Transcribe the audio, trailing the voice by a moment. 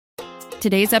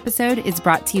Today's episode is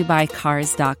brought to you by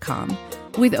Cars.com.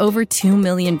 With over 2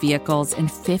 million vehicles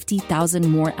and 50,000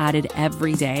 more added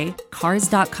every day,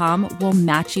 Cars.com will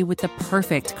match you with the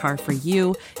perfect car for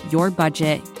you, your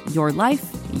budget, your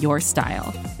life, your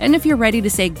style. And if you're ready to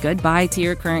say goodbye to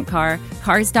your current car,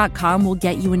 Cars.com will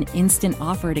get you an instant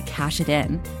offer to cash it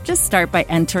in. Just start by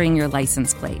entering your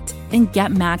license plate and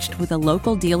get matched with a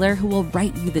local dealer who will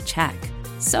write you the check.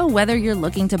 So whether you're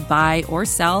looking to buy or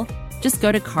sell, just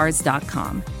go to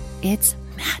Cars.com. It's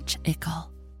magical.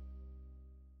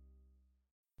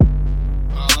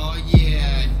 Oh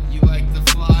yeah, you like the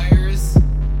Flyers?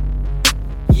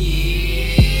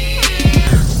 Yeah!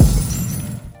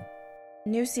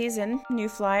 New season, new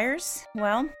Flyers?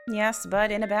 Well, yes,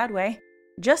 but in a bad way.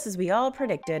 Just as we all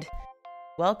predicted.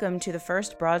 Welcome to the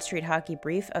first Broad Street Hockey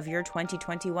Brief of your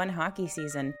 2021 hockey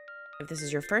season. If this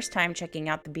is your first time checking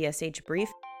out the BSH Brief,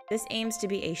 this aims to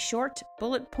be a short,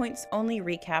 bullet points only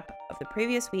recap of the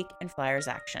previous week in Flyers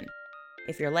action.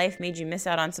 If your life made you miss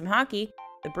out on some hockey,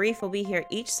 the Brief will be here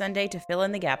each Sunday to fill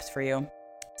in the gaps for you.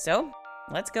 So,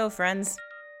 let's go, friends.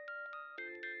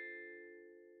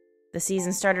 The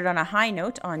season started on a high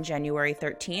note on January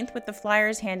 13th, with the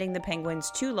Flyers handing the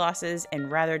Penguins 2 losses in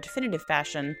rather definitive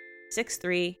fashion,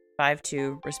 6-3,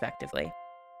 5-2, respectively.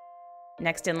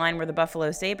 Next in line were the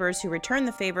Buffalo Sabres, who returned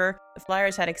the favor. The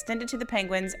Flyers had extended to the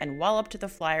Penguins and walloped the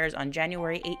Flyers on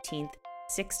January 18th,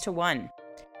 6-1.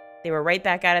 They were right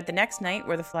back at it the next night,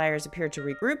 where the Flyers appeared to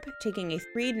regroup, taking a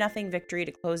 3-0 victory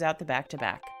to close out the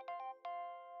back-to-back.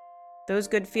 Those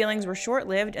good feelings were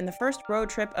short-lived, and the first road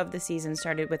trip of the season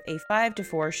started with a 5-4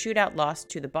 shootout loss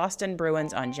to the Boston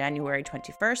Bruins on January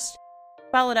 21st,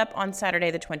 followed up on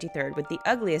Saturday the 23rd with the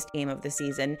ugliest game of the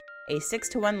season, a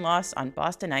 6-1 loss on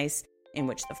Boston ice, in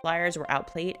which the Flyers were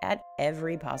outplayed at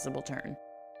every possible turn.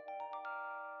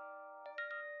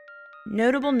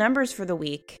 Notable numbers for the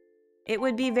week. It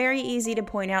would be very easy to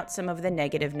point out some of the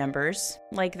negative numbers,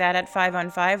 like that at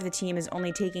 5-on-5 the team is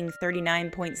only taking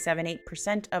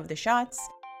 39.78% of the shots,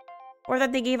 or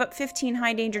that they gave up 15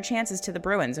 high-danger chances to the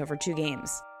Bruins over 2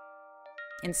 games.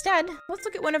 Instead, let's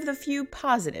look at one of the few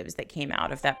positives that came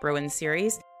out of that Bruins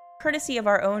series, courtesy of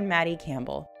our own Maddie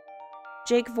Campbell.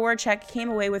 Jake Voracek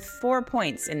came away with 4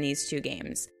 points in these 2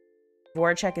 games.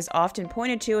 Voracek is often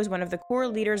pointed to as one of the core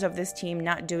leaders of this team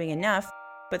not doing enough,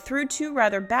 but through 2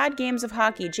 rather bad games of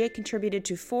hockey, Jake contributed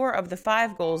to 4 of the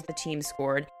 5 goals the team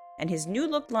scored, and his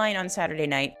new-look line on Saturday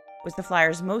night was the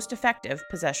Flyers' most effective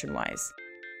possession-wise.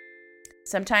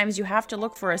 Sometimes you have to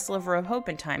look for a sliver of hope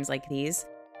in times like these,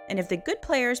 and if the good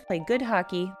players play good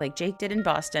hockey, like Jake did in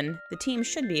Boston, the team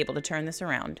should be able to turn this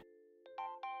around.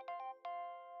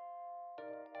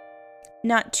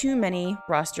 Not too many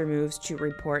roster moves to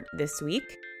report this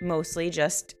week, mostly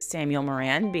just Samuel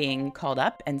Morin being called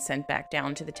up and sent back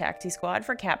down to the taxi squad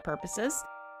for cap purposes.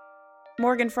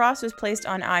 Morgan Frost was placed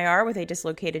on IR with a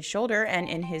dislocated shoulder, and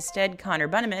in his stead, Connor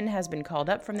Bunnaman has been called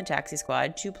up from the taxi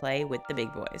squad to play with the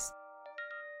big boys.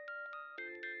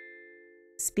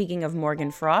 Speaking of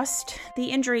Morgan Frost, the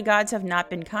injury gods have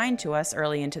not been kind to us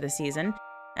early into the season,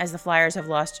 as the Flyers have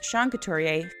lost Sean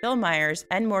Couturier, Phil Myers,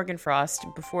 and Morgan Frost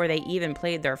before they even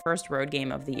played their first road game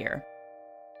of the year.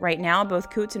 Right now, both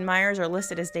Coots and Myers are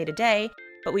listed as day-to-day,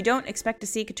 but we don't expect to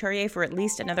see Couturier for at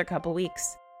least another couple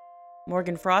weeks.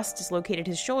 Morgan Frost dislocated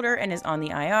his shoulder and is on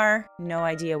the IR, no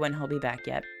idea when he'll be back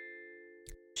yet.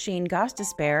 Shane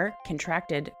Gostisbehere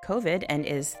contracted COVID and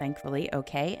is thankfully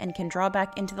okay and can draw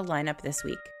back into the lineup this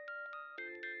week.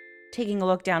 Taking a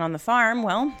look down on the farm,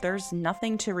 well, there's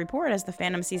nothing to report as the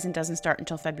Phantom season doesn't start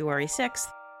until February 6th,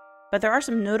 but there are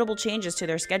some notable changes to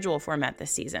their schedule format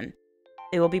this season.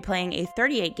 They will be playing a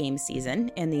 38-game season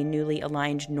in the newly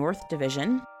aligned North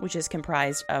Division, which is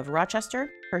comprised of Rochester,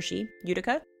 Hershey,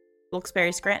 Utica,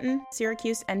 Wilkes-Barre-Scranton,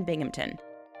 Syracuse, and Binghamton.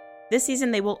 This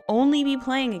season, they will only be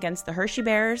playing against the Hershey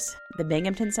Bears, the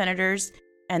Binghamton Senators,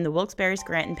 and the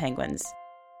Wilkes-Barre-Scranton Penguins.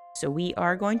 So we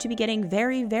are going to be getting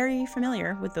very, very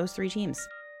familiar with those 3 teams.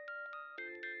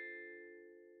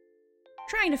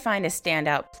 Trying to find a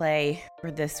standout play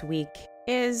for this week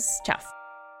is tough.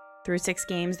 Through 6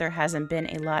 games, there hasn't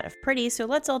been a lot of pretty, so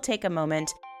let's all take a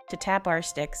moment to tap our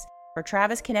sticks for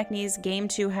Travis Konechny's Game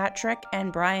 2 hat trick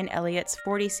and Brian Elliott's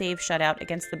 40-save shutout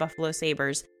against the Buffalo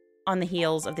Sabres on the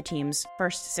heels of the team's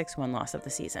first 6-1 loss of the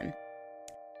season.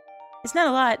 It's not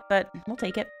a lot, but we'll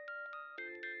take it.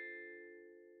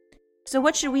 So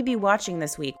what should we be watching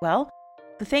this week? Well,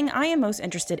 the thing I am most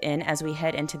interested in as we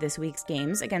head into this week's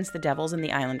games against the Devils and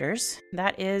the Islanders,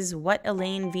 that is what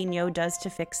Alain Vigneault does to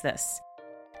fix this.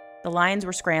 The lines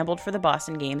were scrambled for the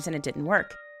Boston games and it didn't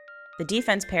work. The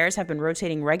defense pairs have been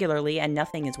rotating regularly and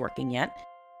nothing is working yet.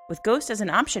 With Ghost as an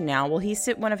option now, will he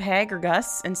sit one of Hag or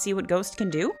Gus and see what Ghost can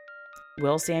do?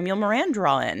 Will Samuel Moran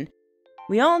draw in?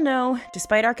 We all know,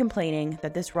 despite our complaining,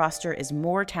 that this roster is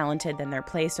more talented than their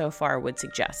play so far would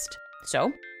suggest.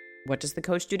 So, what does the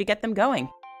coach do to get them going?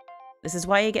 This is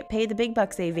why you get paid the big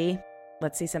bucks, AV.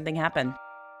 Let's see something happen.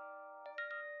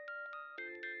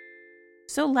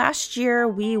 So last year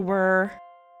we were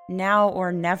now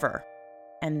or never.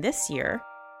 And this year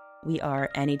we are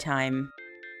anytime,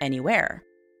 anywhere.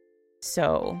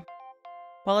 So,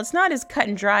 while it's not as cut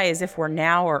and dry as if we're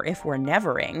now or if we're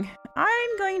nevering,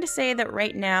 I'm going to say that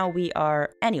right now we are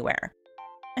anywhere.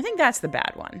 I think that's the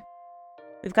bad one.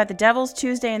 We've got the Devils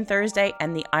Tuesday and Thursday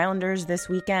and the Islanders this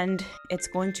weekend. It's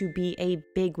going to be a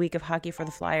big week of hockey for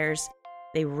the Flyers.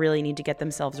 They really need to get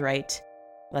themselves right.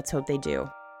 Let's hope they do.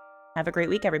 Have a great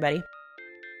week, everybody.